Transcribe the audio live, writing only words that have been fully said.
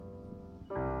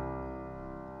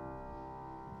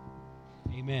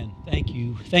Amen. Thank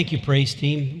you. Thank you, praise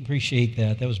team. Appreciate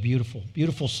that. That was beautiful.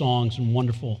 Beautiful songs and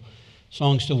wonderful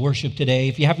songs to worship today.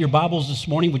 If you have your Bibles this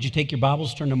morning, would you take your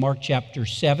Bibles, turn to Mark chapter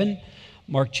 7.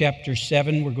 Mark chapter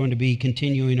 7, we're going to be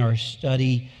continuing our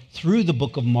study through the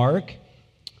book of Mark.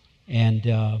 And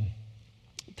the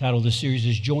title of the series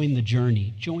is Join the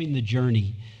Journey. Join the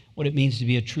Journey. What it means to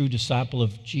be a true disciple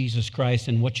of Jesus Christ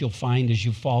and what you'll find as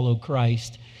you follow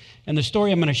Christ. And the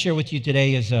story I'm going to share with you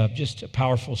today is just a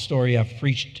powerful story. I've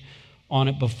preached on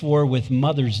it before with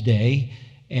Mother's Day,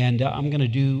 and I'm going to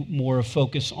do more of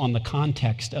focus on the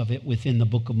context of it within the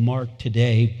book of Mark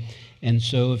today. And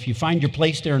so if you find your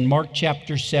place there in Mark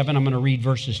chapter 7, I'm going to read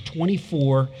verses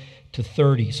 24 to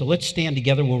 30. So let's stand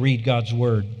together. We'll read God's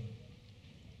word.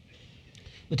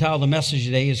 The title of the message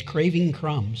today is Craving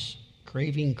Crumbs.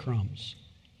 Craving Crumbs.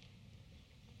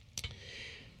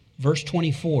 Verse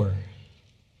 24.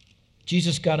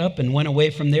 Jesus got up and went away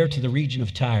from there to the region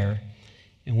of Tyre.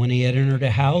 And when he had entered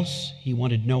a house, he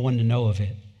wanted no one to know of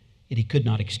it, yet he could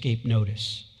not escape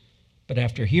notice. But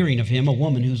after hearing of him, a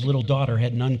woman whose little daughter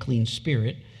had an unclean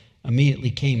spirit immediately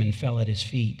came and fell at his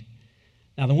feet.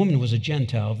 Now the woman was a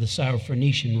Gentile of the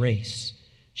Syrophoenician race.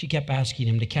 She kept asking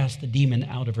him to cast the demon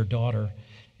out of her daughter,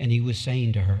 and he was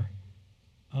saying to her,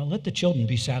 let the children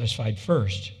be satisfied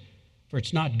first, for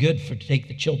it's not good to take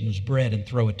the children's bread and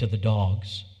throw it to the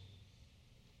dogs.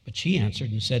 But she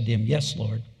answered and said to him, Yes,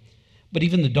 Lord, but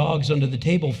even the dogs under the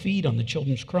table feed on the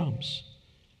children's crumbs.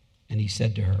 And he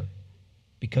said to her,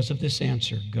 Because of this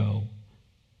answer, go.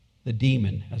 The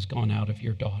demon has gone out of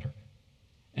your daughter.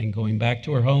 And going back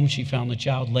to her home, she found the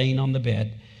child laying on the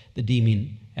bed, the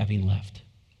demon having left.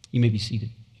 You may be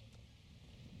seated.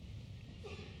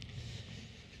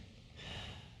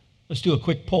 Let's do a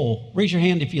quick poll. Raise your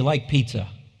hand if you like pizza.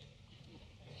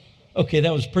 Okay,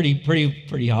 that was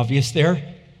pretty obvious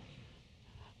there.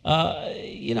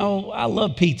 I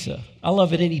love pizza. I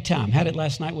love it anytime. Had it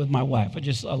last night with my wife.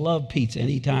 I love pizza.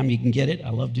 Anytime you can get it, I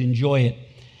love to enjoy it.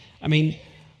 I mean,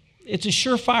 it's a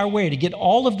surefire way to get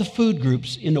all of the food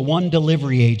groups into one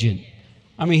delivery agent.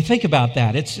 I mean, think about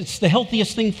that. It's the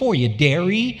healthiest thing for you.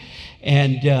 Dairy,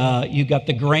 and you got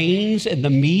the grains and the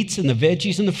meats and the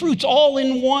veggies and the fruits all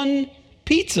in one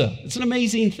pizza. It's an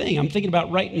amazing thing. I'm thinking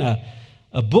about writing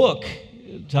a book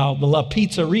called The La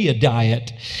Pizzeria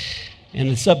Diet. And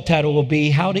the subtitle will be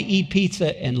How to Eat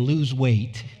Pizza and Lose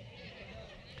Weight.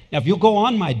 Now, if you'll go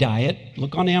on my diet,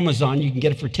 look on Amazon, you can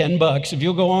get it for $10. If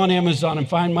you'll go on Amazon and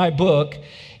find my book,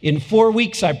 in 4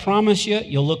 weeks, I promise you,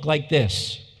 you'll look like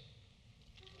this.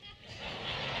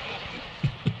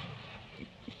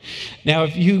 Now,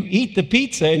 if you eat the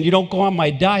pizza and you don't go on my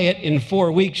diet, in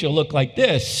 4 weeks, you'll look like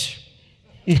this.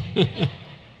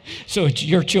 So it's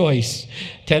your choice.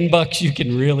 $10, you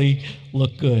can really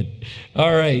look good.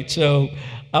 All right, so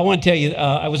I want to tell you,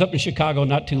 I was up in Chicago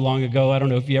not too long ago. I don't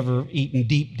know if you ever eaten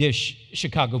deep dish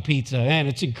Chicago pizza. Man,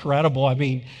 it's incredible. I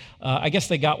mean, I guess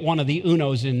they got one of the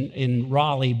Unos in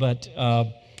Raleigh, but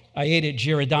I ate at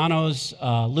Giordano's,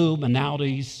 Lou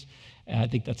Minaldi's, I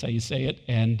think that's how you say it,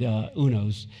 and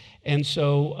Uno's. And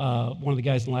so one of the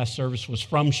guys in the last service was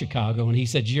from Chicago, and he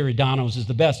said Giordano's is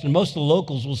the best. And most of the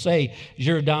locals will say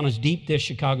Giordano's deep dish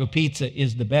Chicago pizza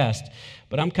is the best.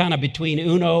 But I'm kind of between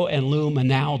Uno and Lou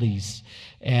Minaldi's.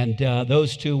 And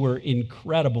those two were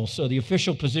incredible. So the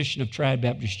official position of Trad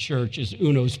Baptist Church is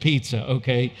Uno's Pizza,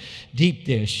 okay? Deep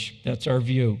dish, that's our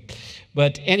view.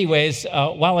 But anyways,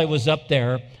 while I was up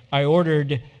there, I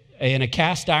ordered in a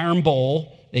cast iron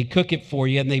bowl. They cook it for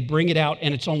you, and they bring it out,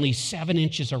 and it's only 7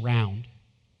 inches around.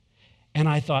 And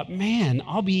I thought, man,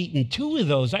 I'll be eating 2 of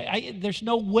those. There's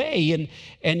no way.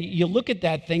 And you look at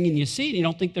that thing, and you see it, and you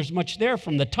don't think there's much there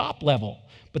from the top level.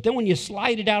 But then when you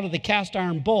slide it out of the cast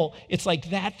iron bowl, it's like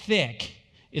that thick.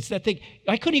 It's that thick.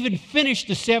 I couldn't even finish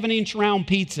the 7-inch round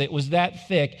pizza. It was that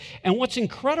thick. And what's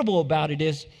incredible about it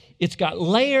is it's got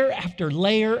layer after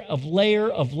layer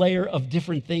of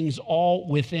different things all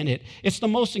within it. It's the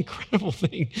most incredible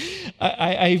thing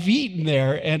I've eaten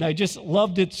there, and I just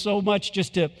loved it so much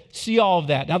just to see all of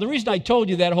that. Now, the reason I told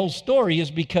you that whole story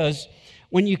is because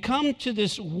when you come to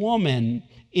this woman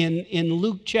in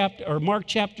Mark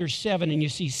chapter 7, and you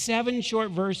see 7 short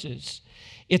verses,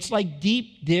 it's like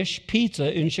deep dish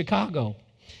pizza in Chicago.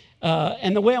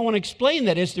 And the way I want to explain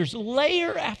that is there's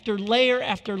layer after layer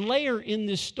after layer in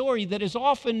this story that is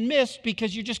often missed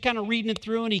because you're just kind of reading it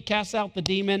through and he casts out the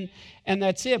demon and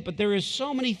that's it. But there is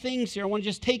so many things here. I want to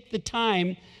just take the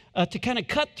time to kind of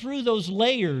cut through those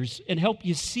layers and help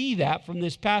you see that from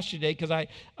this passage today because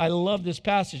I love this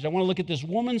passage. I want to look at this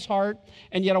woman's heart,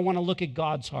 and yet I want to look at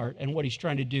God's heart and what he's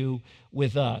trying to do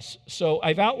with us. So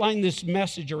I've outlined this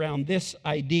message around this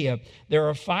idea. There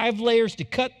are 5 layers to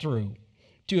cut through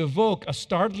to evoke a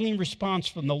startling response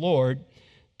from the Lord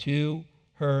to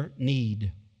her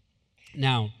need.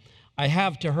 Now, I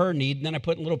have to her need, and then I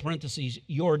put in little parentheses,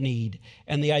 your need.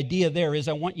 And the idea there is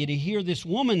I want you to hear this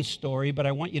woman's story, but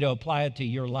I want you to apply it to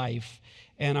your life.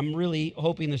 And I'm really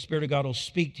hoping the Spirit of God will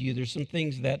speak to you. There's some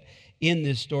things that in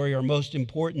this story are most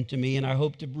important to me, and I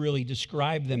hope to really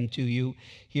describe them to you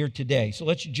here today. So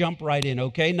let's jump right in,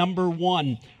 okay? Number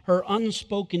one, her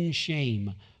unspoken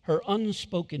shame. Her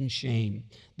unspoken shame.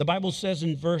 The Bible says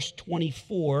in verse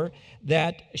 24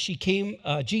 that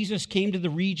Jesus came to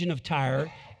the region of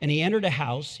Tyre, and he entered a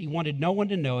house. He wanted no one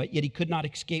to know it, yet he could not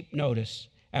escape notice.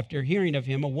 After hearing of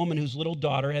him, a woman whose little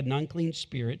daughter had an unclean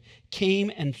spirit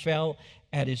came and fell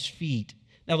at his feet.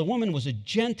 Now, the woman was a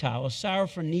Gentile, a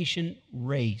Syrophoenician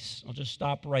race. I'll just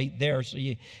stop right there so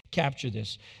you capture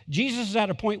this. Jesus is at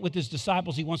a point with his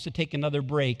disciples. He wants to take another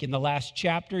break. In the last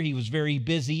chapter, he was very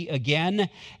busy again,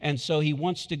 and so he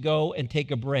wants to go and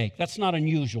take a break. That's not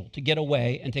unusual, to get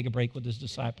away and take a break with his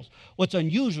disciples. What's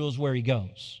unusual is where he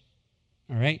goes.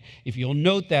 All right? If you'll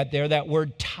note that there, that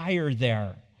word Tyre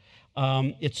there.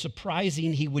 It's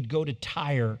surprising he would go to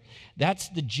Tyre. That's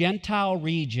the Gentile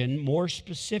region. More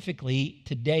specifically,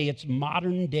 today it's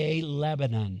modern-day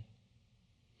Lebanon.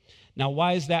 Now,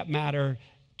 why does that matter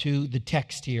to the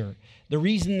text here? The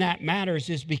reason that matters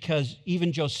is because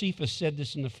even Josephus said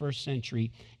this in the first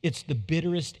century. It's the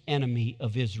bitterest enemy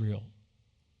of Israel.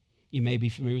 You may be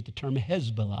familiar with the term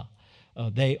Hezbollah.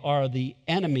 They are the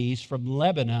enemies from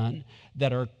Lebanon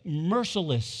that are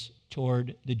merciless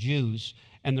toward the Jews.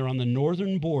 And they're on the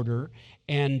northern border,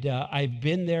 and I've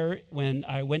been there when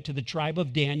I went to the tribe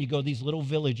of Dan. You go to these little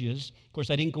villages. Of course,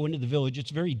 I didn't go into the village.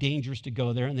 It's very dangerous to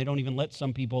go there, and they don't even let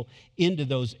some people into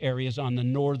those areas on the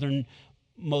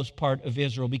northernmost part of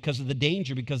Israel because of the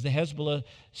danger, because the Hezbollah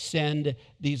send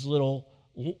these little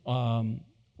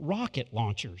rocket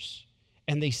launchers,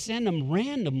 and they send them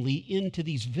randomly into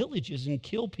these villages and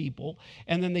kill people,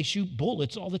 and then they shoot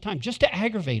bullets all the time just to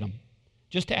aggravate them.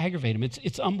 Just to aggravate them.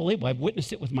 It's unbelievable. I've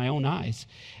witnessed it with my own eyes.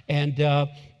 And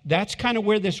that's kind of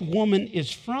where this woman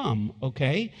is from,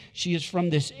 okay? She is from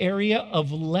this area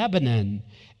of Lebanon.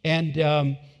 And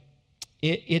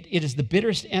it is the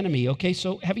bitterest enemy, okay?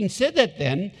 So having said that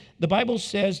then, the Bible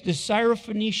says this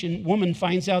Syrophoenician woman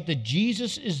finds out that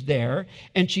Jesus is there,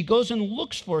 and she goes and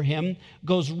looks for him,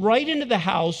 goes right into the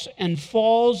house, and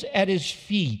falls at his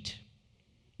feet.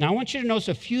 Now, I want you to notice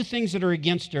a few things that are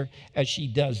against her as she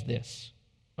does this.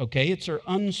 Okay, it's her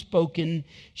unspoken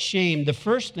shame. The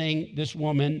first thing, this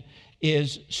woman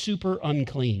is super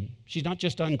unclean. She's not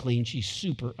just unclean, she's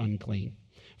super unclean.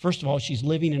 First of all, she's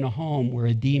living in a home where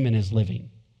a demon is living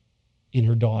in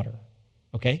her daughter.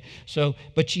 Okay,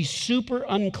 but she's super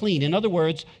unclean. In other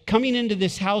words, coming into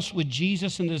this house with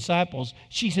Jesus and the disciples,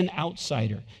 she's an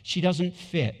outsider. She doesn't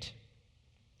fit.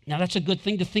 Now, that's a good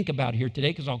thing to think about here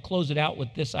today because I'll close it out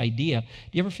with this idea. Do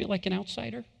you ever feel like an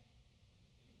outsider?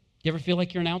 Do you ever feel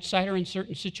like you're an outsider in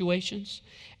certain situations?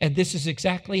 And this is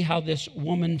exactly how this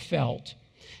woman felt.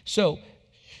 So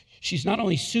she's not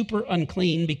only super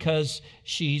unclean because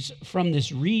she's from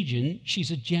this region,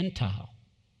 she's a Gentile.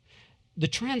 The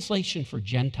translation for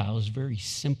Gentile is very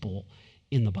simple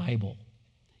in the Bible.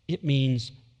 It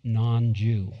means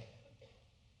non-Jew.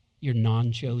 You're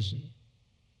non-chosen.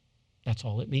 That's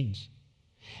all it means.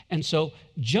 And so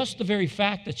just the very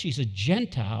fact that she's a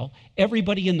Gentile,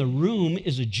 everybody in the room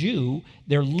is a Jew,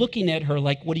 they're looking at her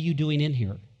like, what are you doing in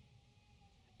here?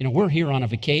 You know, we're here on a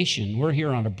vacation, we're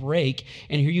here on a break,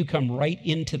 and here you come right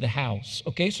into the house.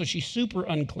 Okay, so she's super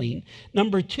unclean.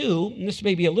 Number two, and this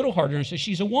may be a little harder, so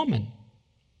she's a woman.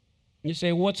 And you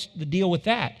say, what's the deal with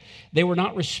that? They were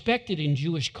not respected in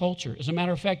Jewish culture. As a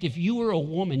matter of fact, if you were a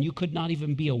woman, you could not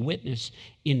even be a witness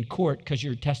in court because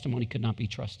your testimony could not be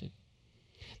trusted.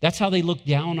 That's how they looked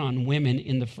down on women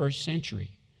in the first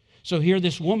century. So here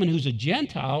this woman who's a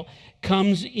Gentile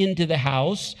comes into the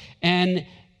house, and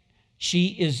she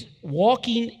is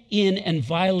walking in and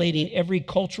violating every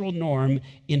cultural norm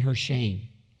in her shame.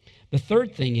 The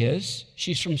third thing is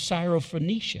she's from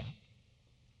Syrophoenicia.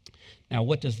 Now,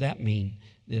 what does that mean,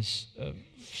 this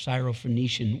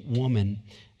Syrophoenician woman?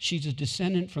 She's a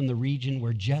descendant from the region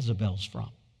where Jezebel's from.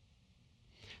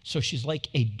 So she's like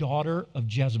a daughter of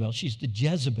Jezebel. She's the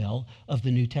Jezebel of the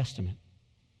New Testament.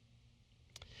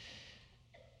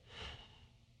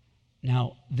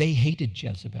 Now, they hated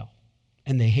Jezebel,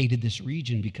 and they hated this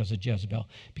region because of Jezebel,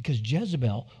 because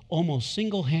Jezebel almost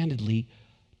single-handedly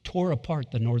tore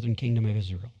apart the northern kingdom of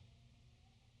Israel.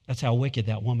 That's how wicked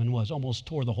that woman was, almost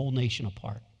tore the whole nation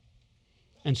apart.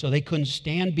 And so they couldn't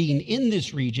stand being in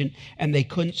this region, and they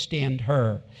couldn't stand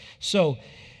her. So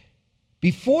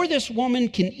before this woman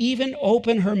can even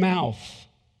open her mouth,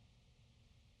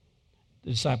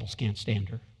 The disciples can't stand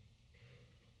her.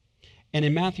 And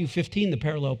in Matthew 15, the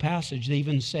parallel passage, they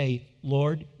even say,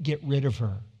 Lord, get rid of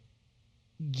her.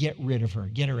 Get rid of her.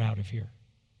 Get her out of here.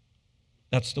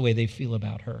 That's the way they feel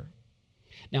about her.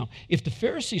 Now, if the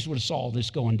Pharisees would have saw this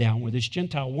going down, where this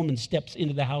Gentile woman steps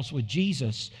into the house with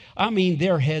Jesus, I mean,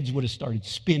 their heads would have started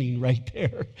spinning right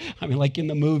there. I mean, like in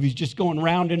the movies, just going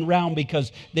round and round,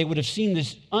 because they would have seen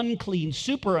this unclean,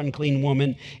 super unclean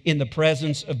woman in the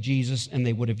presence of Jesus, and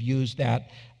they would have used that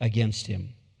against him.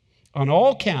 On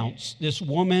all counts, this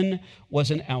woman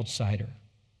was an outsider.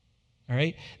 All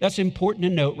right? That's important to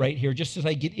note right here. Just as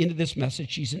I get into this message,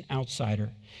 she's an outsider.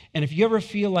 And if you ever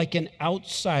feel like an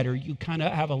outsider, you kind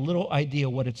of have a little idea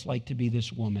what it's like to be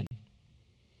this woman.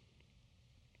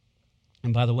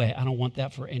 And by the way, I don't want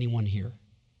that for anyone here.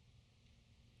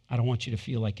 I don't want you to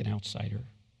feel like an outsider.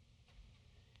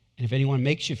 And if anyone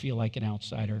makes you feel like an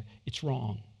outsider, it's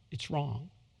wrong. It's wrong.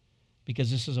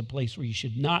 Because this is a place where you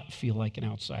should not feel like an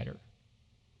outsider.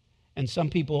 And some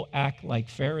people act like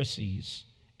Pharisees,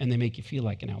 and they make you feel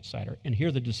like an outsider. And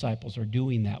here the disciples are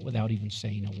doing that without even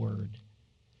saying a word.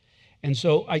 And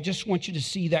so I just want you to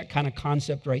see that kind of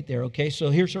concept right there, okay? So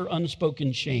here's her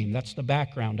unspoken shame. That's the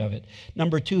background of it.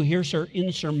 Number 2, here's her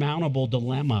insurmountable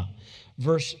dilemma.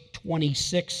 Verse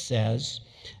 26 says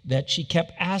that she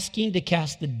kept asking to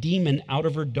cast the demon out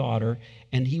of her daughter,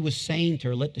 and he was saying to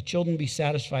her, let the children be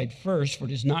satisfied first, for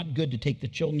it is not good to take the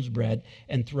children's bread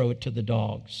and throw it to the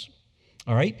dogs.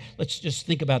 All right, let's just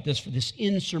think about this for this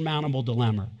insurmountable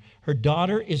dilemma. Her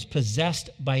daughter is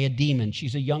possessed by a demon.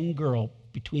 She's a young girl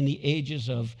between the ages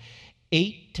of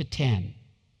 8 to 10.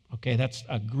 Okay, that's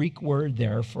a Greek word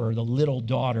there for the little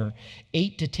daughter,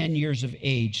 8 to 10 years of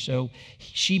age. So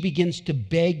she begins to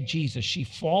beg Jesus. She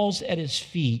falls at his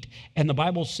feet, and the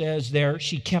Bible says there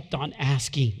she kept on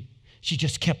asking. She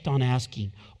just kept on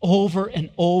asking over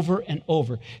and over and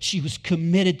over. She was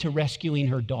committed to rescuing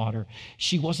her daughter.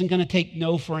 She wasn't going to take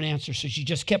no for an answer, so she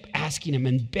just kept asking him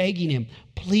and begging him,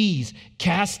 please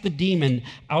cast the demon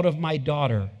out of my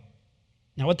daughter.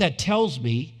 Now, what that tells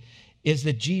me is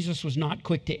that Jesus was not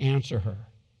quick to answer her.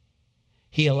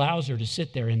 He allows her to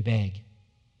sit there and beg.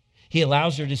 He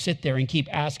allows her to sit there and keep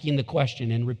asking the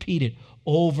question and repeat it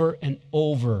over and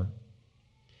over.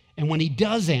 And when he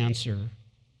does answer,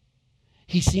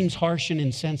 he seems harsh and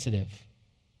insensitive.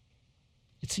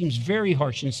 It seems very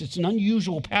harsh, and it's an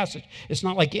unusual passage. It's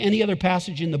not like any other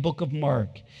passage in the book of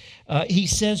Mark. He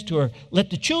says to her, let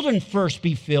the children first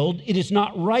be filled. It is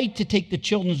not right to take the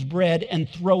children's bread and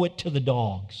throw it to the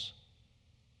dogs.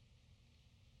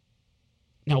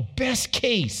 Now, best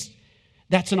case,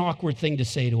 that's an awkward thing to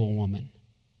say to a woman.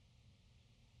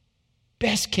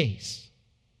 Best case.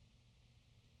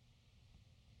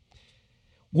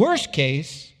 Worst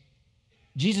case,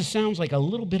 Jesus sounds like a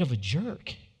little bit of a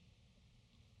jerk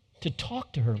to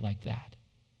talk to her like that.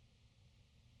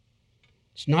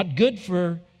 It's not good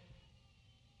for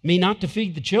me not to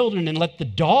feed the children and let the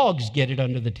dogs get it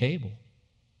under the table.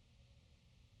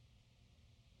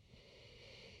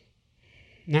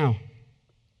 Now,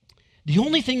 the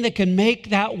only thing that can make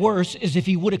that worse is if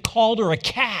he would have called her a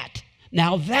cat.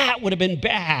 Now that would have been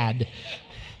bad.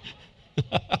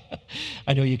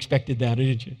 I know you expected that,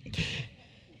 didn't you?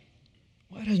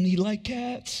 Why doesn't he like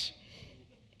cats?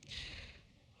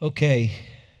 Okay,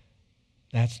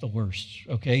 that's the worst,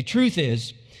 okay? Truth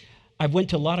is, I've went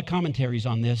to a lot of commentaries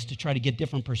on this to try to get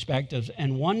different perspectives,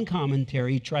 and one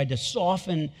commentary tried to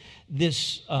soften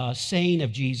this saying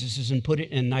of Jesus's and put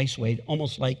it in a nice way,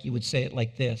 almost like you would say it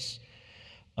like this.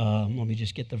 Let me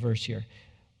just get the verse here.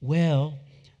 Well,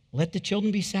 let the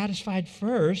children be satisfied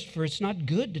first, for it's not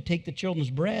good to take the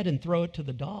children's bread and throw it to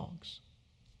the dogs.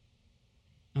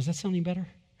 Now, is that sounding better?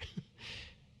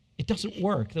 It doesn't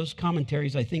work. Those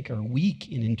commentaries, I think, are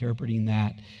weak in interpreting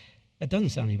that. That doesn't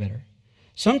sound any better.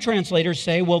 Some translators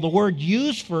say, well, the word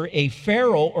used for a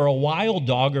feral or a wild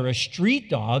dog or a street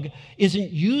dog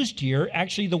isn't used here.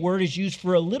 Actually, the word is used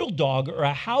for a little dog or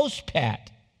a house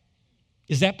pet.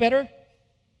 Is that better?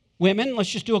 Women, let's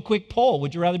just do a quick poll.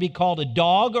 Would you rather be called a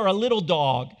dog or a little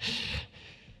dog?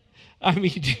 I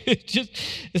mean,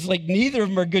 it's like neither of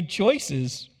them are good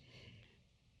choices.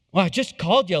 Well, I just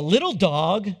called you a little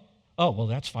dog. Oh, well,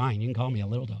 that's fine. You can call me a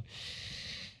little dog.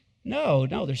 No,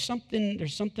 there's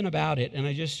something about it, and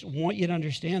I just want you to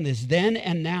understand this. Then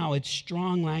and now, it's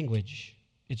strong language.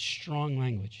 It's strong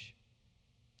language.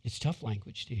 It's tough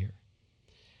language to hear.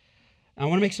 I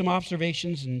want to make some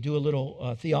observations and do a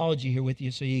little theology here with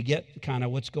you so you get kind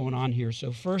of what's going on here.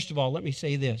 So first of all, let me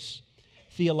say this.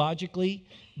 Theologically,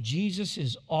 Jesus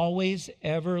is always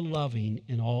ever loving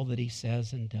in all that he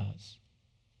says and does.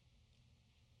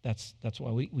 That's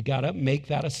why we got to make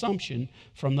that assumption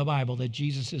from the Bible that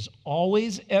Jesus is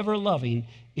always ever loving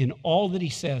in all that he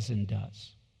says and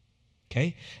does.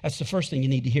 Okay? That's the first thing you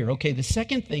need to hear. Okay, the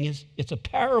second thing is it's a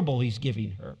parable he's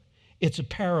giving her. It's a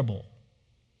parable.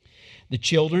 The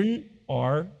children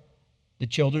are the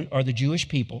Jewish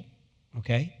people,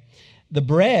 okay? The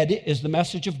bread is the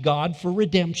message of God for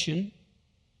redemption,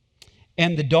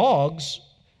 and the dogs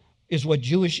is what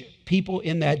Jewish people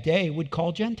in that day would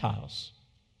call Gentiles.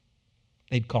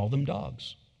 They'd call them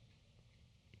dogs.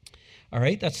 All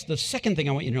right, that's the second thing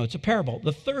I want you to know. It's a parable.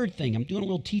 The third thing, I'm doing a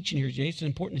little teaching here, Jay. It's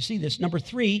important to see this. Number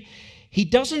 3, he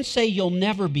doesn't say you'll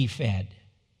never be fed.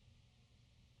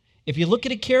 If you look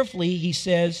at it carefully, he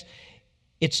says,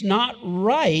 it's not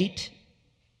right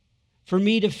for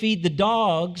me to feed the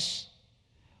dogs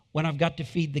when I've got to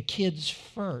feed the kids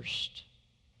first.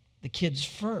 The kids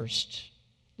first,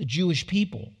 the Jewish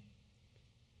people.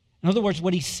 In other words,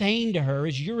 what he's saying to her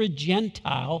is, you're a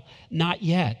Gentile, not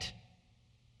yet.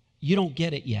 You don't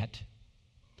get it yet.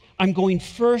 I'm going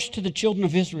first to the children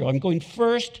of Israel. I'm going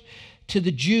first to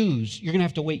the Jews. You're going to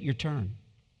have to wait your turn.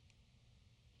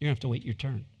 You're going to have to wait your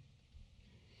turn.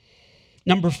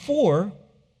 Number 4,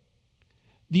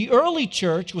 the early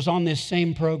church was on this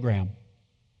same program.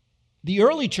 The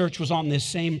early church was on this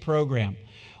same program.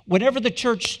 Whenever the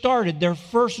church started, their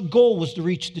first goal was to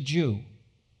reach the Jew.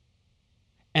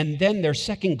 And then their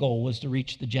second goal was to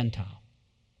reach the Gentile.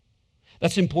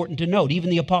 That's important to note. Even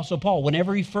the Apostle Paul,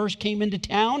 whenever he first came into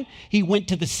town, he went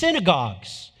to the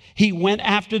synagogues. He went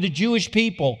after the Jewish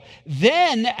people.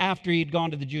 Then, after he'd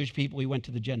gone to the Jewish people, he went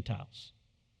to the Gentiles.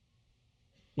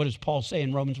 What does Paul say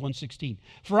in Romans 1:16?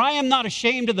 For I am not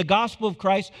ashamed of the gospel of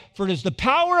Christ, for it is the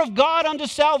power of God unto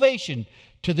salvation,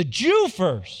 to the Jew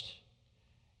first,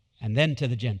 and then to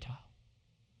the Gentile.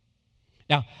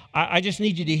 Now, I just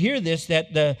need you to hear this,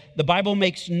 that the Bible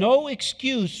makes no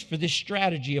excuse for this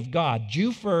strategy of God.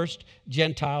 Jew first,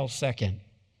 Gentile second.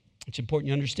 It's important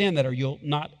you understand that, or you'll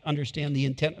not understand the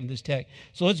intent of this text.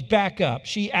 So let's back up.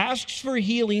 She asks for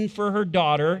healing for her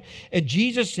daughter, and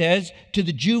Jesus says, to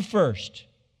the Jew first.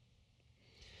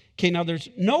 Okay, now there's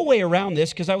no way around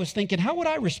this, because I was thinking, how would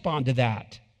I respond to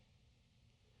that?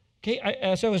 Okay,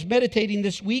 as I was meditating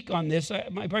this week on this,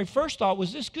 my first thought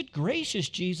was this: good gracious,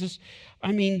 Jesus.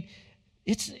 I mean,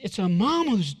 it's a mom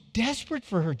who's desperate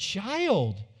for her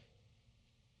child.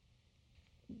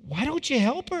 Why don't you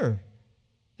help her?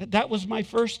 That was my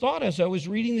first thought as I was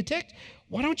reading the text.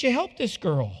 Why don't you help this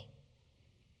girl?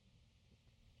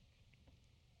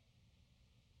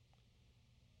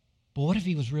 But what if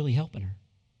he was really helping her?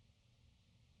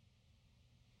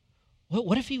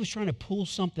 What if he was trying to pull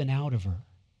something out of her?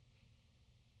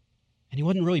 And he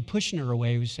wasn't really pushing her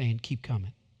away. He was saying, keep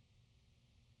coming.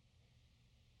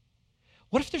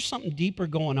 What if there's something deeper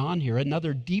going on here,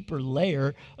 another deeper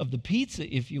layer of the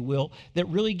pizza, if you will, that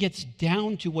really gets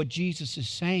down to what Jesus is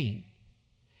saying?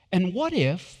 And what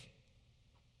if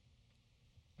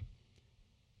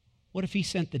he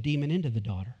sent the demon into the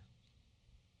daughter?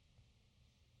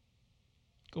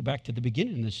 Go back to the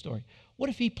beginning of this story. What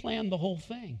if he planned the whole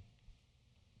thing?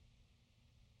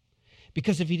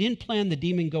 Because if he didn't plan the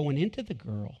demon going into the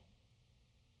girl,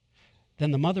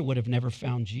 then the mother would have never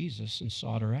found Jesus and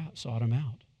sought him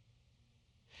out.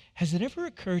 Has it ever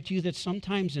occurred to you that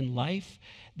sometimes in life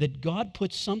that God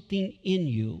puts something in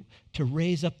you to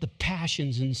raise up the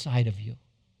passions inside of you?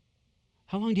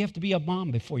 How long do you have to be a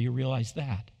mom before you realize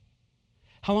that?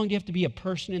 How long do you have to be a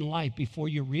person in life before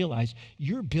you realize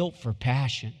you're built for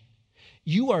passion?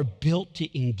 You are built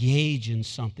to engage in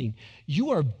something.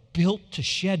 You are built to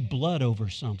shed blood over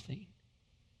something.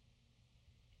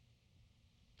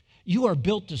 You are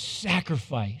built to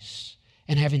sacrifice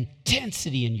and have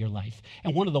intensity in your life.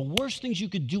 And one of the worst things you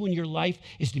could do in your life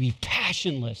is to be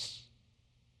passionless.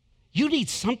 You need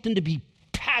something to be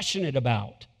passionate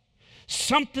about.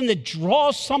 Something that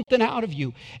draws something out of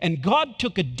you. And God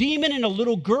took a demon in a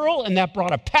little girl, and that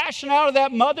brought a passion out of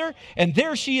that mother, and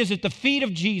there she is at the feet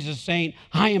of Jesus saying,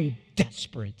 I am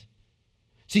desperate.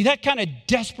 See, that kind of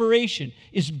desperation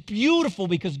is beautiful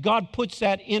because God puts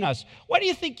that in us. Why do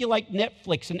you think you like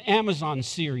Netflix and Amazon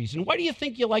series? And why do you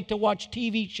think you like to watch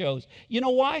TV shows? You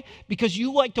know why? Because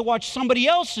you like to watch somebody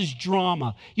else's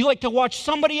drama. You like to watch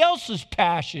somebody else's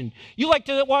passion. You like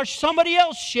to watch somebody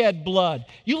else shed blood.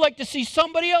 You like to see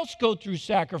somebody else go through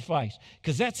sacrifice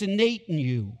because that's innate in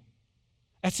you.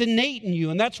 That's innate in you,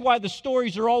 and that's why the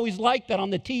stories are always like that on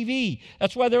the TV.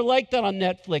 That's why they're like that on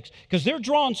Netflix, because they're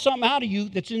drawing something out of you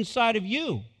that's inside of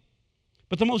you.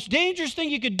 But the most dangerous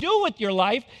thing you could do with your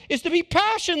life is to be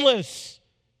passionless.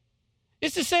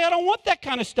 It's to say, I don't want that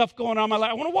kind of stuff going on in my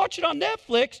life. I want to watch it on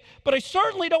Netflix, but I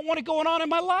certainly don't want it going on in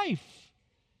my life.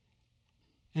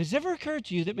 And has it ever occurred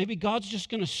to you that maybe God's just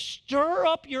going to stir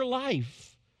up your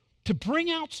life to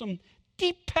bring out some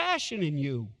deep passion in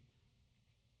you?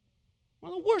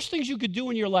 One of the worst things you could do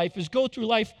in your life is go through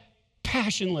life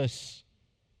passionless,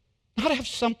 not have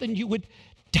something you would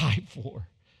die for,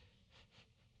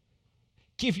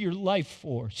 give your life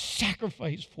for,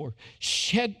 sacrifice for,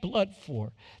 shed blood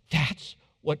for. That's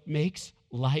what makes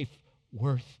life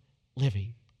worth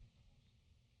living.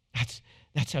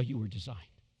 That's how you were designed.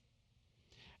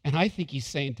 And I think he's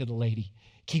saying to the lady,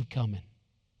 keep coming.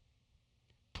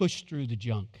 Push through the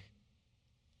junk.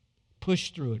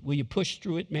 Push through it. Will you push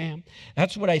through it, ma'am?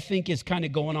 That's what I think is kind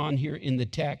of going on here in the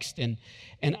text. And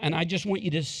I just want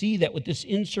you to see that with this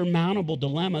insurmountable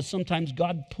dilemma, sometimes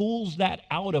God pulls that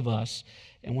out of us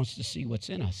and wants to see what's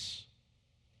in us.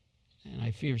 And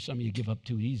I fear some of you give up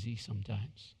too easy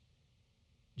sometimes.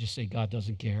 Just say, God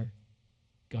doesn't care.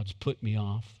 God's put me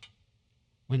off.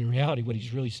 When in reality, what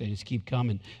he's really saying is keep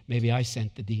coming. Maybe I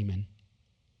sent the demon.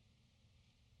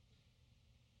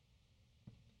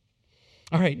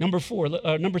 All right, number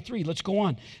 3, let's go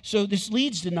on. So this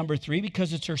leads to number 3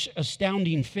 because it's her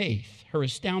astounding faith,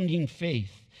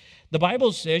 The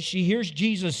Bible says she hears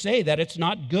Jesus say that it's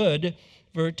not good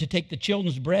to take the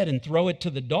children's bread and throw it to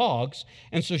the dogs.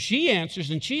 And so she answers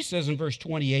and she says in verse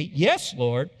 28, yes,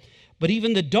 Lord, but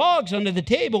even the dogs under the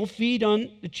table feed on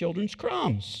the children's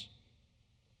crumbs.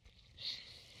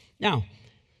 Now,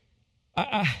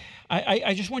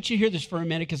 I just want you to hear this for a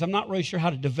minute because I'm not really sure how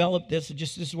to develop this.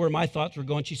 This is where my thoughts were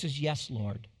going. She says, yes,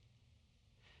 Lord.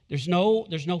 There's no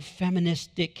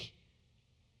feministic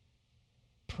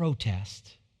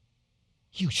protest.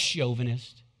 You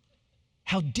chauvinist.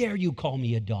 How dare you call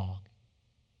me a dog?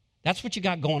 That's what you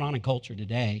got going on in culture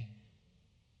today.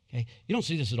 Okay? You don't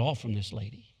see this at all from this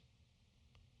lady.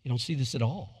 You don't see this at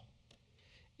all.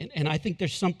 And I think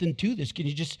there's something to this. Can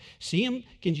you just see him?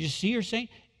 Can you just see her saying,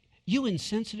 you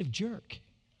insensitive jerk?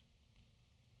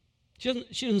 She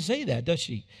doesn't say that, does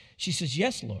she? She says,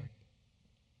 yes, Lord.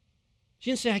 She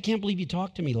didn't say, I can't believe you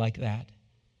talked to me like that.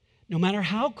 No matter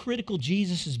how critical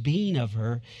Jesus is being of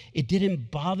her, it didn't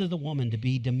bother the woman to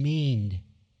be demeaned.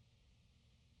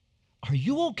 Are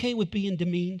you okay with being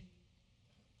demeaned?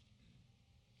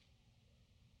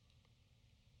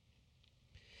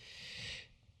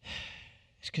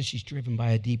 It's because she's driven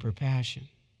by a deeper passion.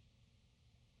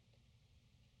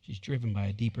 She's driven by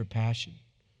a deeper passion.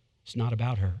 It's not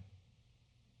about her.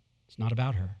 It's not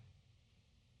about her.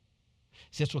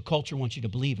 See, that's what culture wants you to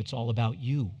believe. It's all about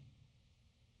you.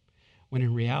 When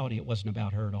in reality, it wasn't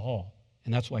about her at all.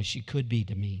 And that's why she could be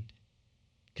demeaned,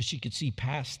 because she could see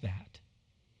past that.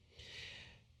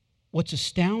 What's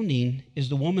astounding is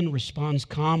the woman responds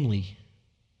calmly.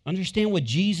 Understand what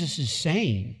Jesus is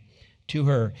saying to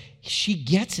her. She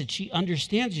gets it. She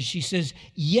understands it. She says,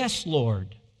 yes,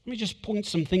 Lord. Let me just point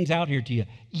some things out here to you.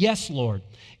 Yes, Lord.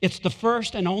 It's the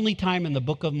first and only time in the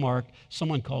book of Mark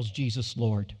someone calls Jesus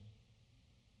Lord.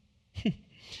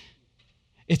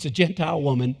 It's a Gentile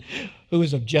woman who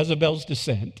is of Jezebel's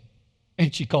descent,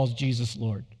 and she calls Jesus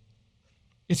Lord.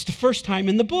 It's the first time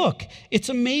in the book. It's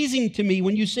amazing to me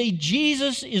when you say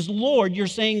Jesus is Lord, you're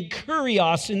saying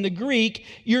kurios in the Greek.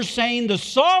 You're saying the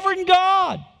sovereign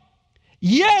God.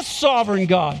 Yes, sovereign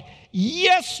God.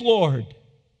 Yes, Lord.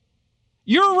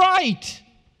 You're right.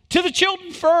 To the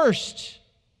children first.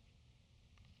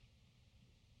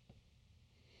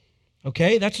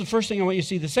 Okay, that's the first thing I want you to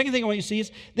see. The second thing I want you to see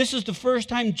is this is the first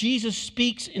time Jesus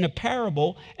speaks in a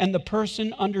parable and the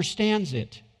person understands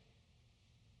it.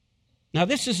 Now,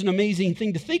 this is an amazing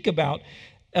thing to think about.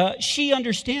 She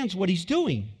understands what he's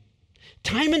doing.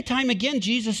 Time and time again,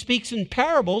 Jesus speaks in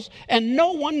parables and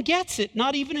no one gets it,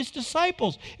 not even his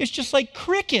disciples. It's just like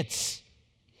crickets.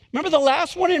 Remember the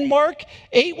last one in Mark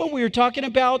 8 when we were talking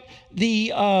about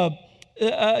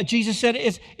Jesus said,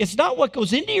 it's not what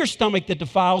goes into your stomach that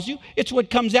defiles you. It's what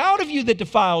comes out of you that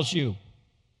defiles you.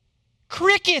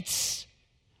 Crickets.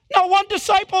 Not one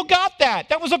disciple got that.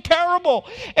 That was a parable.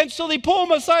 And so they pull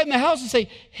him aside in the house and say,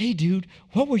 hey, dude,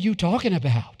 what were you talking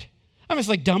about? I mean, it's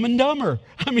like Dumb and Dumber.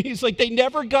 I mean, it's like they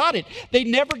never got it. They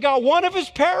never got one of his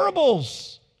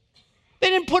parables. They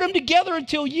didn't put them together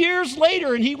until years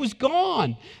later, and he was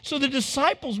gone. So the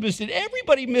disciples missed it.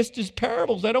 Everybody missed his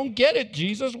parables. I don't get it,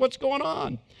 Jesus. What's going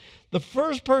on? The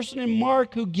first person in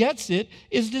Mark who gets it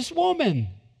is this woman.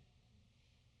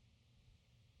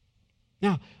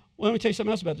 Now, let me tell you something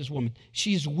else about this woman.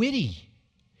 She is witty.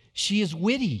 She is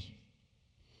witty.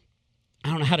 I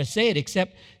don't know how to say it,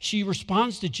 except she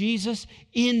responds to Jesus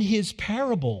in his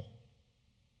parable.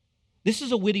 This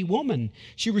is a witty woman.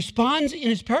 She responds in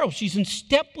his parable. She's in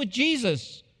step with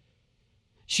Jesus.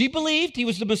 She believed he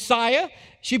was the Messiah.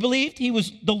 She believed he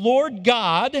was the Lord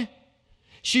God.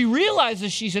 She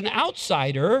realizes she's an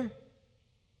outsider.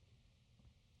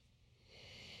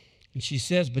 And she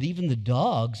says, but even the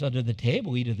dogs under the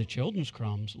table eat of the children's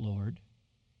crumbs, Lord.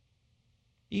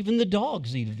 Even the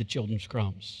dogs eat of the children's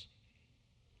crumbs.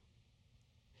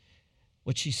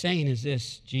 What she's saying is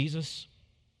this: Jesus,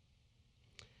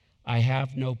 I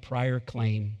have no prior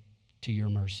claim to your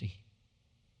mercy.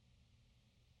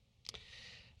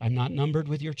 I'm not numbered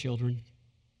with your children.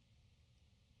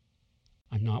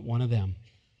 I'm not one of them.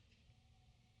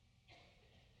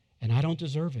 And I don't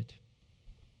deserve it.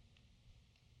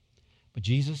 But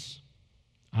Jesus,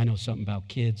 I know something about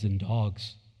kids and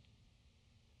dogs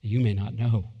that you may not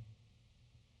know.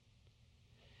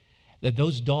 That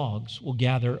those dogs will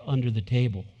gather under the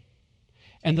table.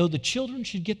 And though the children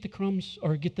should get the crumbs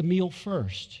or get the meal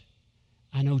first,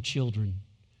 I know children,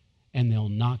 and they'll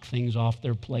knock things off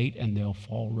their plate and they'll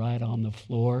fall right on the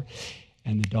floor,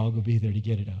 and the dog will be there to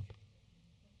get it up.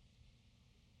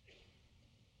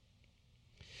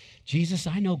 Jesus,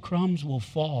 I know crumbs will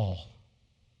fall.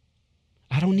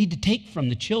 I don't need to take from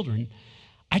the children.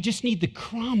 I just need the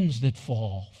crumbs that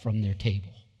fall from their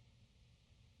table.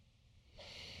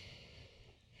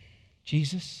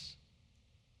 Jesus,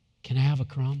 can I have a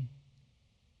crumb?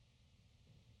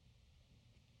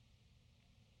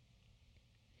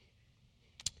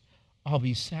 I'll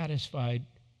be satisfied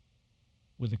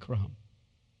with a crumb.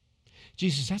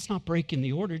 Jesus, that's not breaking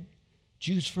the order.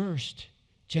 Jews first,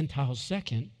 Gentiles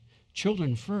second,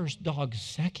 children first, dogs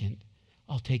second.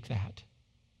 I'll take that.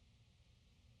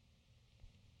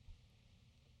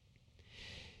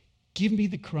 Give me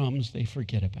the crumbs they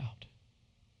forget about.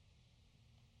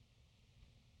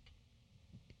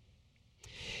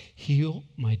 Heal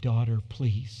my daughter,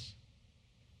 please.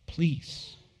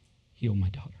 Please heal my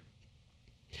daughter.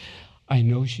 I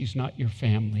know she's not your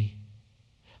family.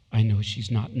 I know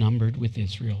she's not numbered with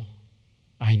Israel.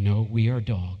 I know we are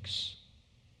dogs.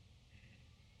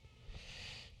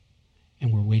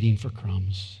 And we're waiting for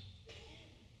crumbs.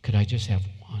 Could I just have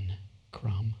one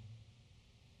crumb?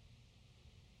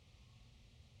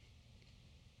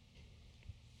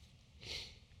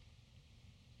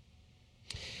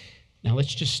 Now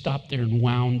let's just stop there and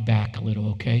wound back a little,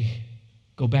 okay?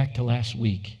 Go back to last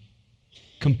week.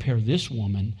 Compare this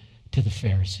woman to the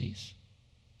Pharisees.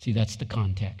 See, that's the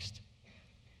context.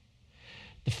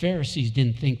 The Pharisees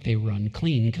didn't think they were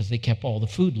unclean because they kept all the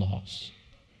food laws.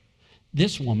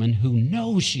 This woman, who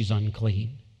knows she's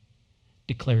unclean,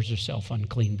 declares herself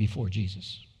unclean before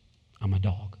Jesus. I'm a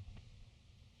dog.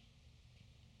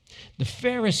 The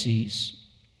Pharisees,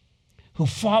 who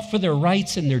fought for their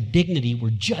rights and their dignity, were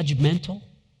judgmental,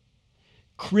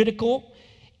 critical,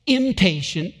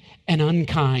 impatient, and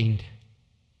unkind.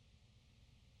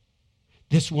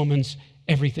 This woman's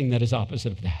everything that is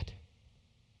opposite of that.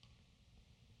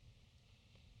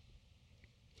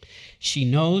 She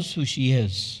knows who she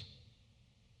is.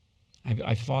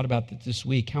 I've thought about that this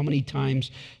week. How many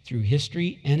times through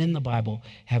history and in the Bible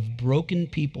have broken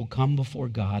people come before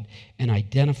God and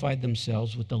identified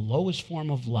themselves with the lowest form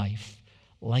of life,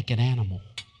 like an animal?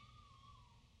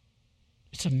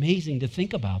 It's amazing to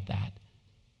think about that.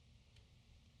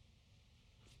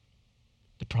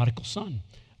 The prodigal son.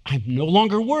 I'm no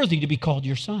longer worthy to be called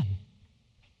your son.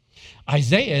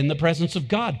 Isaiah in the presence of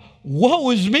God. Woe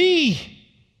is me!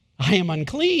 I am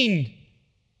unclean.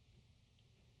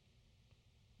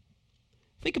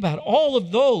 Think about all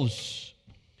of those.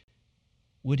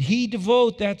 Would he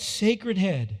devote that sacred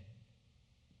head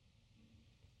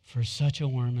for such a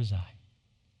worm as I?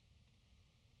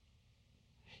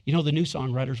 You know, the new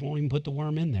songwriters won't even put the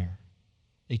worm in there.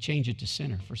 They change it to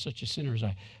sinner, for such a sinner as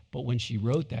I. But when she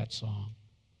wrote that song,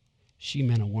 she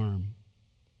meant a worm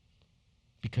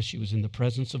because she was in the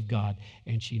presence of God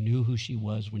and she knew who she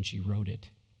was when she wrote it.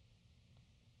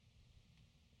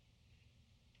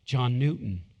 John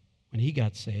Newton, when he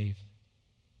got saved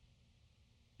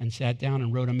and sat down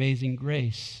and wrote Amazing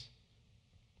Grace,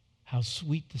 how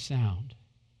sweet the sound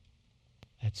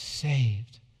that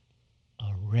saved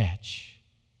a wretch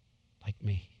like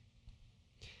me.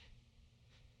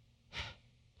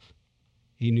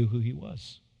 He knew who he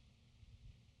was.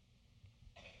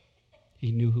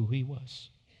 He knew who he was.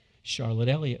 Charlotte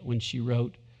Elliott, when she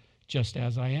wrote, Just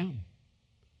As I Am,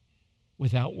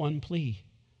 without one plea,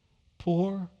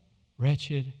 poor,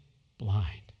 wretched,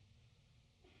 blind.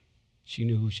 She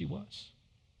knew who she was.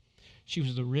 She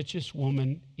was the richest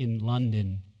woman in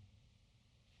London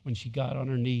when she got on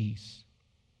her knees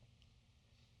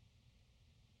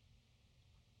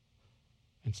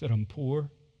and said, I'm poor,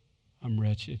 I'm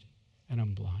wretched, and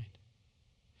I'm blind.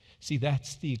 See,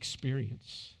 that's the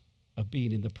experience of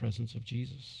being in the presence of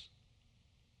Jesus.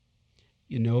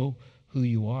 You know who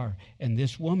you are. And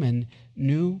this woman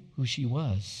knew who she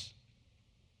was.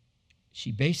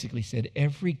 She basically said,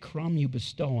 every crumb you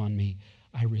bestow on me,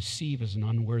 I receive as an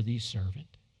unworthy servant.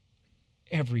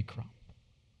 Every crumb.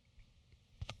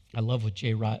 I love what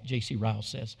J.C. Ryle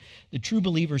says. The true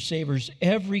believer savors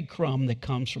every crumb that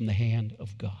comes from the hand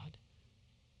of God.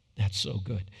 That's so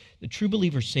good. The true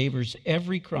believer savors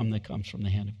every crumb that comes from the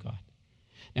hand of God.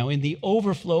 Now, in the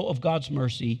overflow of God's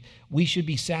mercy, we should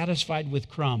be satisfied with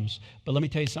crumbs. But let me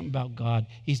tell you something about God.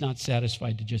 He's not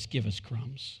satisfied to just give us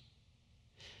crumbs.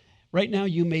 Right now,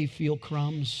 you may feel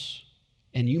crumbs,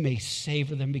 and you may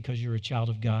savor them because you're a child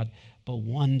of God. But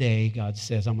one day, God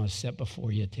says, I'm going to set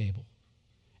before you a table.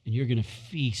 And you're going to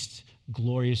feast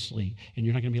gloriously. And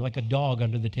you're not going to be like a dog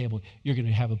under the table. You're going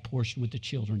to have a portion with the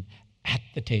children at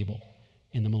the table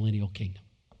in the millennial kingdom.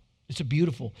 It's a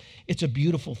beautiful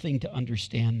thing to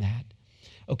understand that.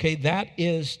 Okay, that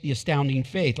is the astounding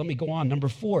faith. Let me go on. Number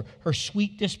 4, her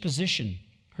sweet disposition.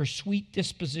 Her sweet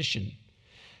disposition.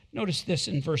 Notice this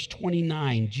in verse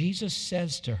 29. Jesus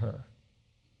says to her,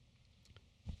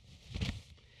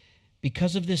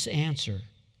 because of this answer,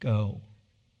 go.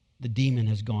 The demon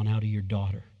has gone out of your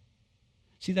daughter.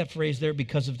 See that phrase there,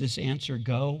 because of this answer,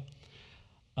 go?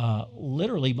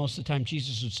 Literally, most of the time,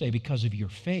 Jesus would say, because of your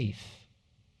faith.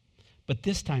 But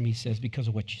this time he says, because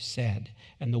of what you said.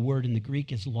 And the word in the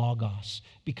Greek is logos.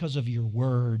 Because of your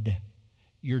word,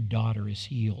 your daughter is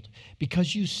healed.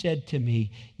 Because you said to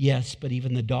me, yes, but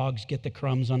even the dogs get the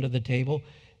crumbs under the table.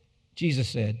 Jesus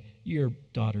said, your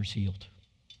daughter's healed.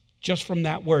 Just from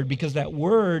that word, because that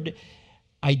word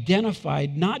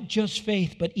identified not just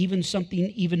faith, but even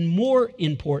something even more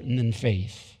important than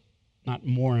faith. Not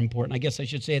more important. I guess I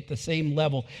should say at the same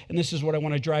level. And this is what I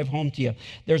want to drive home to you.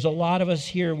 There's a lot of us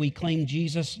here, we claim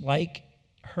Jesus like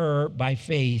her by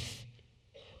faith,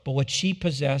 but what she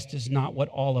possessed is not what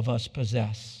all of us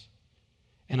possess.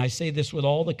 And I say this with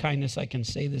all the kindness I can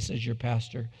say this as your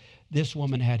pastor. This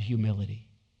woman had humility.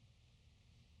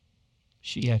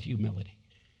 She had humility.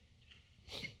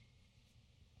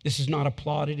 This is not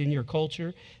applauded in your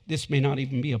culture. This may not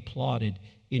even be applauded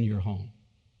in your home.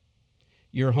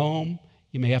 Your home,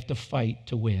 you may have to fight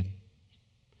to win.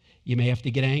 You may have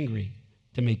to get angry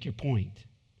to make your point.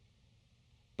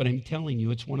 But I'm telling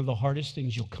you, it's one of the hardest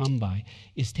things you'll come by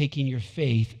is taking your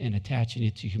faith and attaching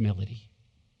it to humility.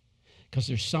 Because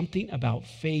there's something about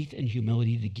faith and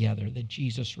humility together that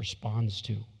Jesus responds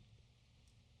to.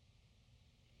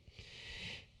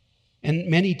 And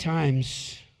many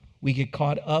times we get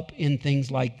caught up in things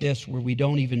like this where we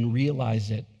don't even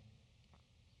realize it.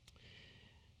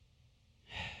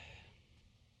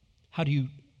 How do you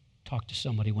talk to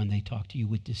somebody when they talk to you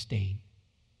with disdain?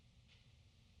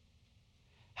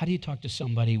 How do you talk to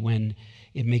somebody when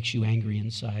it makes you angry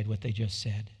inside what they just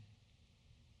said?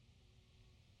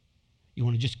 You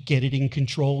want to just get it in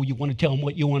control. You want to tell them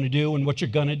what you want to do and what you're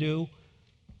going to do.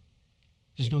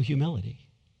 There's no humility.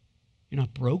 You're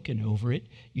not broken over it.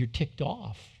 You're ticked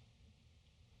off.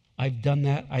 I've done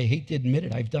that. I hate to admit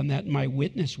it. I've done that in my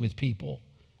witness with people.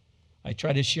 I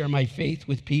try to share my faith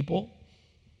with people,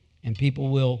 and people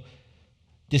will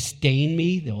disdain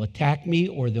me, they'll attack me,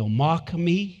 or they'll mock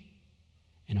me.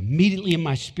 And immediately in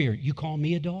my spirit, you call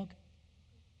me a dog?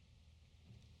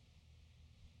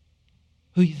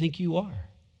 Who do you think you are?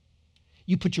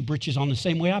 You put your britches on the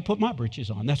same way I put my britches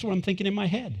on. That's what I'm thinking in my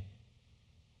head.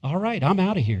 All right, I'm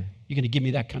out of here. You're going to give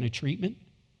me that kind of treatment?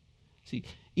 See,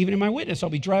 even in my witness, I'll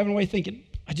be driving away thinking,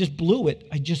 I just blew it.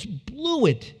 I just blew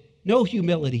it. No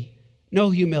humility. No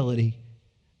humility.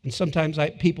 And sometimes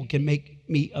people can make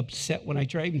me upset when I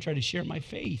even try to share my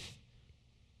faith.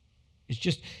 It's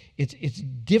just, it's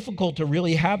difficult to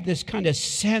really have this kind of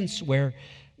sense where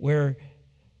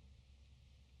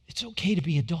it's okay to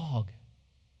be a dog.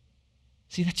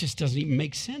 See, that just doesn't even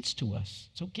make sense to us.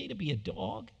 It's okay to be a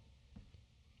dog.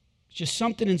 It's just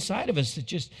something inside of us that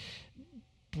just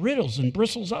brittles and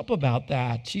bristles up about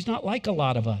that. She's not like a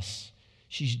lot of us.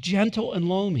 She's gentle and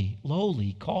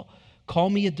lowly. Call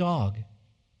me a dog.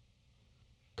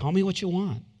 Call me what you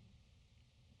want.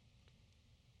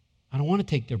 I don't want to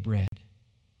take their bread.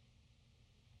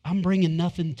 I'm bringing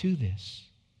nothing to this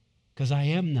because I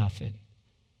am nothing.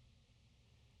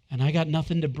 And I got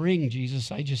nothing to bring,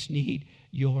 Jesus. I just need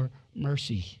your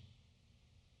mercy.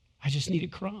 I just need a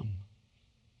crumb.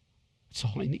 That's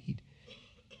all I need.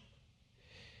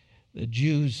 The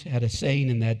Jews had a saying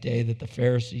in that day that the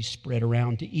Pharisees spread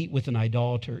around: to eat with an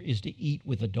idolater is to eat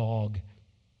with a dog.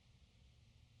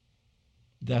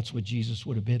 That's what Jesus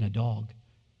would have been, a dog,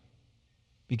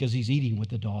 because he's eating with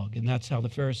the dog. And that's how the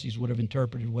Pharisees would have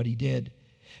interpreted what he did.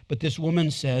 But this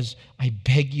woman says, I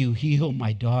beg you, heal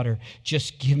my daughter.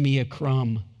 Just give me a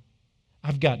crumb.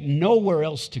 I've got nowhere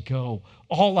else to go.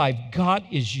 All I've got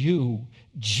is you.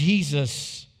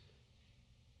 Jesus,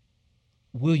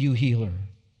 will you heal her?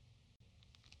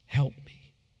 Help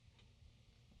me.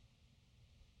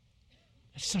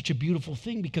 It's such a beautiful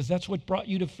thing because that's what brought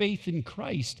you to faith in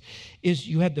Christ, is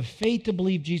you had the faith to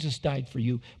believe Jesus died for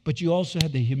you, but you also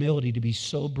had the humility to be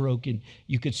so broken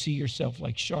you could see yourself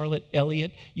like Charlotte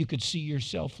Elliott, you could see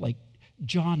yourself like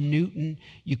John Newton,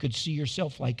 you could see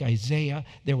yourself like Isaiah.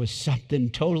 There was something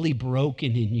totally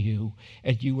broken in you,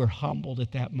 and you were humbled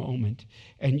at that moment,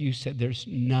 and you said, there's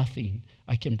nothing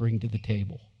I can bring to the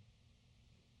table.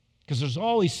 Because there's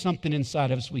always something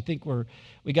inside of us we think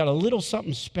we got a little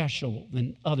something special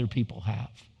than other people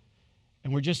have.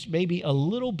 And we're just maybe a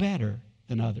little better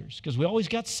than others because we always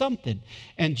got something.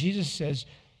 And Jesus says,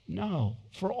 no,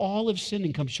 for all have sinned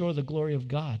and come short of the glory of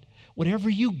God. Whatever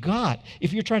you got,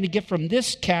 if you're trying to get from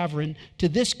this cavern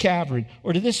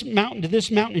or to this mountain,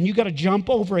 and you got to jump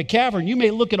over a cavern, you may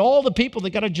look at all the people that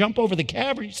got to jump over the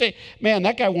cavern. You say, man,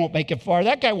 that guy won't make it far.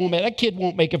 That kid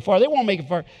won't make it far. They won't make it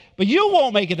far. But you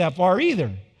won't make it that far either.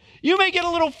 You may get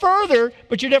a little further,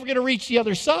 but you're never going to reach the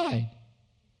other side.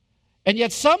 And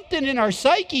yet something in our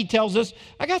psyche tells us,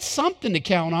 I got something to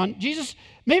count on. Jesus,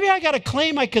 maybe I got a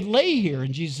claim I could lay here.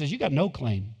 And Jesus says, you got no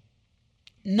claim.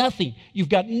 Nothing. You've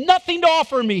got nothing to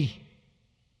offer me.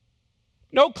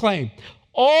 No claim.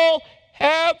 All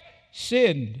have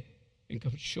sinned and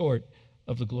come short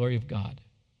of the glory of God.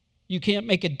 You can't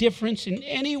make a difference in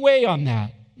any way on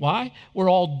that. Why?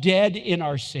 We're all dead in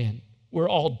our sin. We're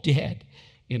all dead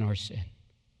in our sin.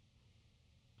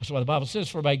 That's why the Bible says,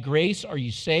 for by grace are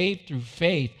you saved through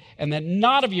faith, and then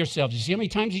not of yourselves. You see how many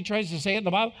times he tries to say it in the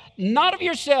Bible? Not of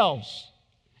yourselves.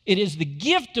 It is the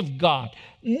gift of God,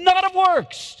 not of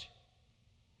works,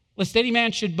 lest any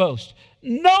man should boast.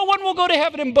 No one will go to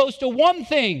heaven and boast of one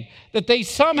thing that they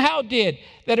somehow did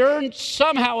that earned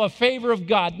somehow a favor of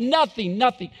God. Nothing.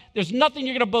 There's nothing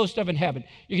you're going to boast of in heaven.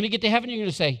 You're going to get to heaven, you're going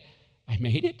to say, I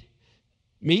made it?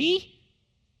 Me?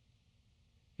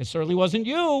 It certainly wasn't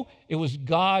you. It was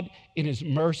God in his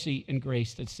mercy and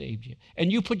grace that saved you.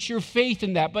 And you put your faith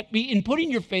in that, but in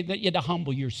putting your faith, that you had to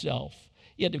humble yourself.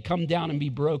 You had to come down and be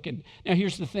broken. Now,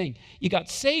 here's the thing. You got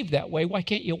saved that way. Why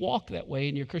can't you walk that way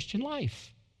in your Christian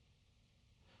life?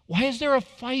 Why is there a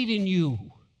fight in you?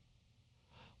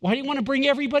 Why do you want to bring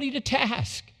everybody to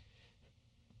task?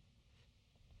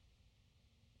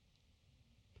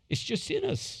 It's just in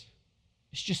us.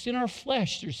 It's just in our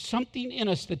flesh. There's something in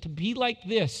us that to be like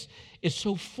this is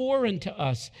so foreign to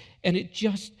us, and it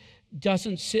just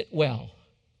doesn't sit well.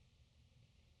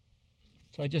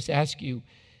 So I just ask you,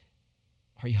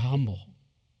 are you humble?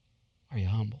 Are you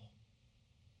humble?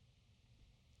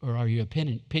 Or are you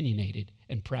opinionated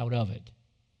and proud of it?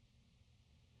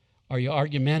 Are you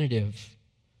argumentative?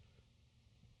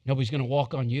 Nobody's going to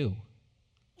walk on you.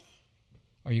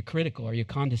 Are you critical? Are you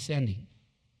condescending?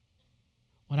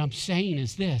 What I'm saying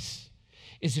is this,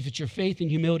 is if it's your faith and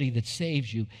humility that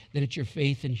saves you, then it's your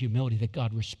faith and humility that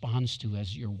God responds to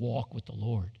as your walk with the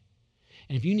Lord.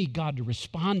 And if you need God to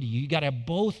respond to you, you got to have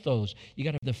both those. You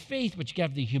got to have the faith, but you got to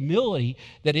have the humility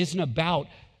that isn't about,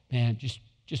 man, just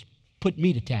put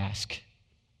me to task.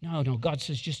 No, God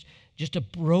says just a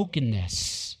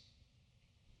brokenness.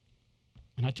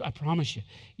 And I promise you,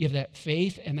 you have that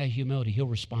faith and that humility, he'll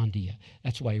respond to you.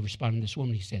 That's why he responded to this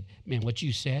woman. He said, man, what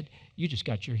you said, you just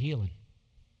got your healing.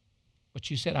 What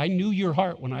you said, I knew your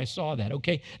heart when I saw that,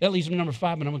 okay? That leads me to number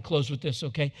 5, and I'm going to close with this,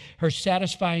 okay? Her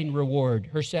satisfying reward.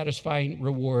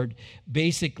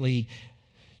 Basically,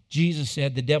 Jesus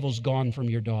said, the devil's gone from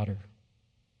your daughter.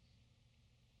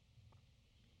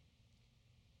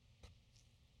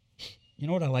 You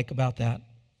know what I like about that?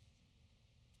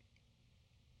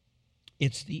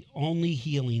 It's the only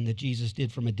healing that Jesus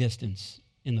did from a distance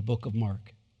in the book of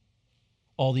Mark.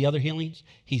 All the other healings,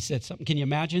 he said something. Can you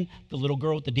imagine the little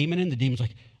girl with the demon in? The demon's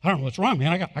like, I don't know what's wrong,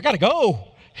 man. I got to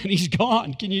go. And he's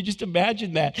gone. Can you just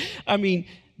imagine that? I mean,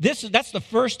 that's the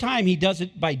first time he does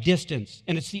it by distance.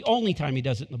 And it's the only time he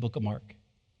does it in the book of Mark.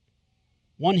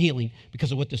 One healing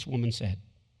because of what this woman said.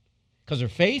 Because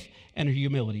of her faith and her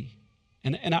humility.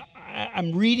 And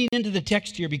I'm reading into the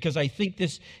text here because I think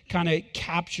this kind of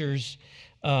captures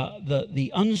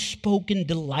the unspoken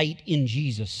delight in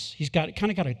Jesus. He's got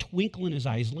a twinkle in his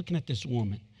eye. He's looking at this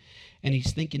woman, and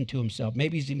he's thinking to himself,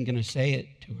 maybe he's even going to say it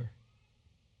to her.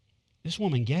 This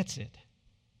woman gets it.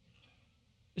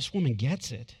 This woman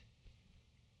gets it.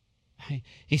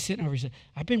 He's sitting over, he said,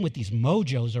 I've been with these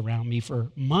mojos around me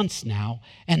for months now,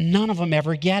 and none of them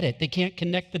ever get it. They can't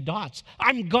connect the dots.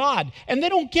 I'm God, and they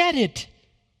don't get it.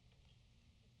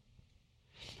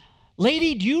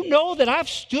 Lady, do you know that I've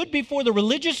stood before the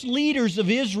religious leaders of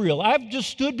Israel? I've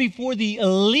just stood before the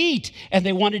elite, and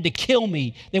they wanted to kill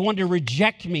me. They wanted to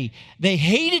reject me. They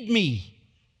hated me.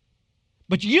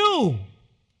 But you,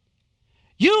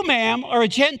 ma'am, are a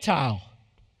Gentile.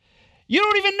 You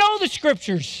don't even know the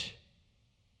scriptures.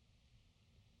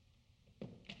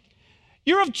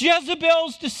 You're of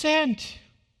Jezebel's descent.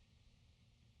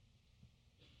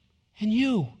 And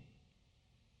you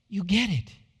get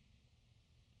it.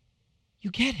 You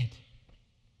get it.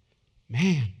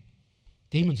 Man,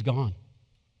 demon's gone.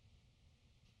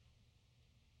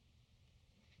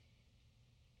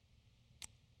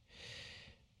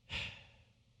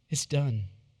 It's done.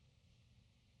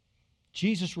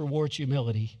 Jesus rewards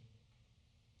humility.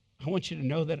 I want you to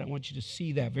know that. I want you to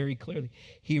see that very clearly.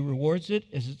 He rewards it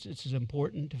as it's as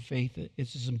important to faith.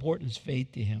 It's as important as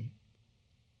faith to him.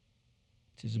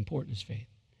 It's as important as faith.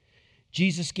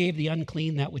 Jesus gave the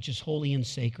unclean that which is holy and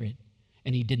sacred,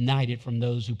 and he denied it from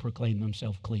those who proclaim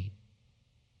themselves clean.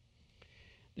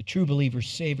 The true believer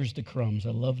savors the crumbs. I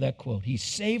love that quote. He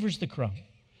savors the crumb.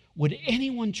 Would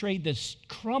anyone trade this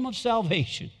crumb of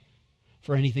salvation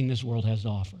for anything this world has to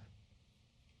offer?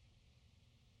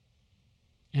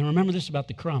 And remember this about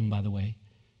the crumb, by the way.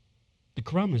 The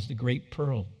crumb is the great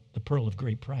pearl, the pearl of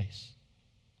great price.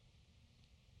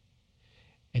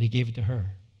 And he gave it to her,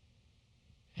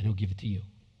 and he'll give it to you.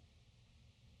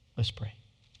 Let's pray.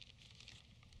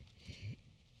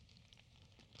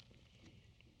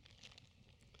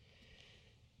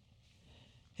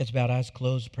 It's about eyes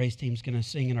closed. The praise team's going to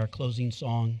sing in our closing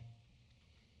song.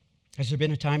 Has there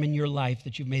been a time in your life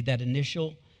that you've made that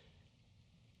initial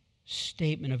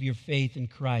statement of your faith in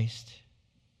Christ,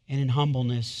 and in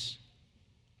humbleness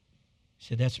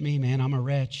said, that's me, man. I'm a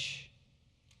wretch.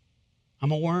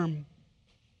 I'm a worm.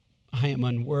 I am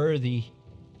unworthy.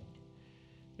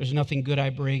 There's nothing good I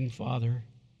bring, Father.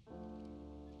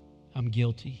 I'm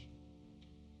guilty.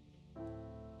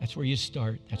 That's where you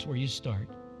start. That's where you start.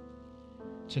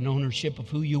 It's an ownership of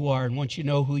who you are. And once you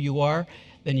know who you are,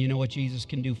 then you know what Jesus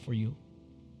can do for you.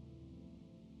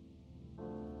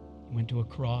 He went to a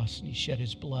cross and he shed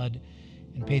his blood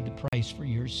and paid the price for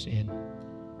your sin.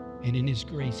 And in his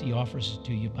grace, he offers it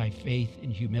to you by faith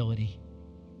and humility.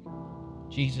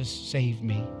 Jesus, save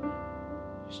me.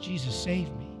 Jesus, save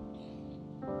me.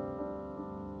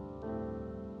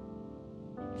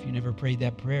 If you never prayed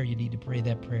that prayer, you need to pray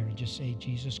that prayer and just say,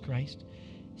 Jesus Christ,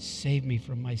 save me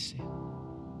from my sin.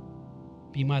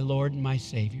 Be my Lord and my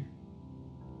Savior.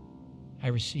 I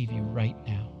receive you right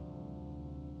now.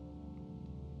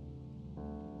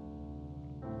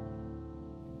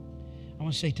 I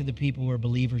want to say to the people who are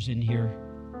believers in here,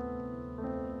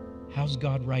 how's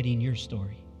God writing your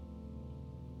story?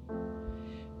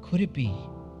 Could it be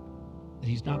that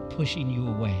he's not pushing you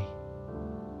away,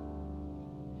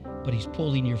 but he's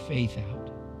pulling your faith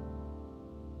out?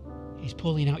 He's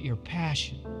pulling out your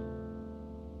passion,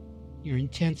 your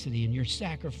intensity, and your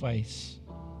sacrifice,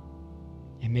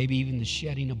 and maybe even the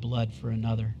shedding of blood for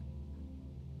another.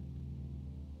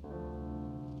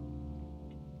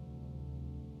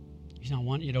 He's not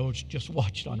wanting you to just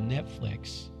watch it on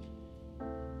Netflix.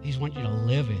 He's wanting you to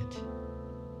live it.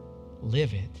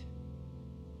 Live it.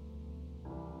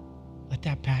 Let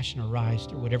that passion arise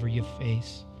through whatever you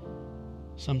face.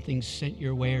 Something's sent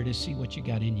your way to see what you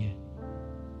got in you.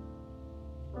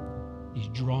 He's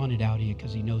drawing it out of you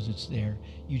because he knows it's there.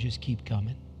 You just keep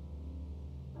coming.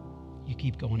 You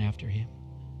keep going after him.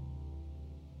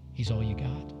 He's all you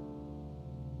got.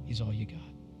 He's all you got.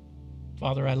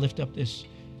 Father, I lift up these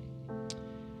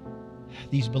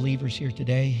believers here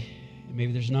today. And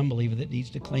maybe there's an unbeliever that needs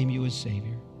to claim you as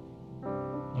Savior.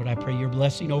 Lord, I pray your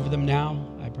blessing over them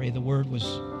now. I pray the word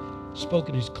was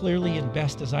spoken as clearly and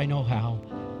best as I know how.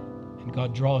 And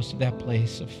God, draw us to that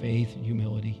place of faith and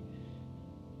humility.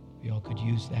 We all could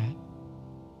use that.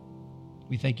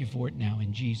 We thank you for it now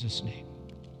in Jesus' name.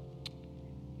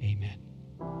 Amen.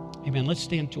 Amen. Let's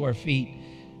stand to our feet.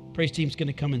 Praise team's going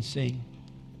to come and sing.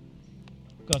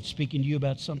 God's speaking to you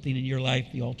about something in your life.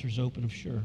 The altar's open, I'm sure.